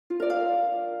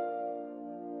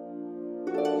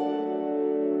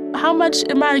How much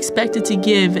am I expected to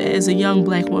give as a young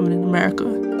Black woman in America?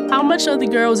 How much are the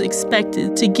girls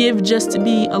expected to give just to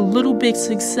be a little bit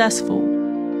successful?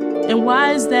 And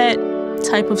why is that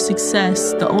type of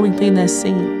success the only thing that's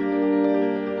seen?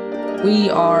 We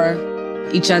are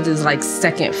each other's like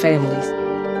second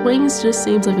families. Wings just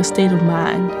seems like a state of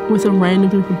mind with a random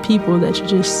group of people that you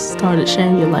just started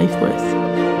sharing your life with.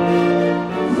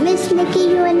 Miss Nikki,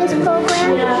 you in this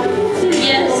program?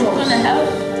 Yes, I'm gonna help.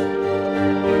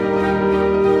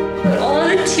 Let all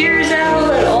the tears out,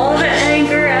 let all the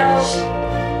anger out.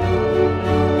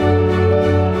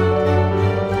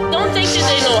 Don't think that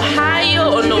they no higher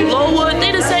or no lower.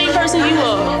 They the same person you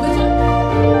are.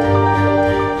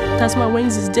 That's why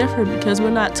Wings is different, because we're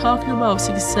not talking about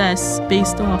success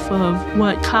based off of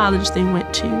what college they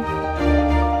went to.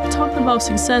 We're talking about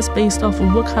success based off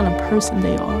of what kind of person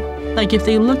they are. Like if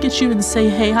they look at you and say,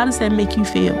 hey, how does that make you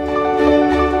feel?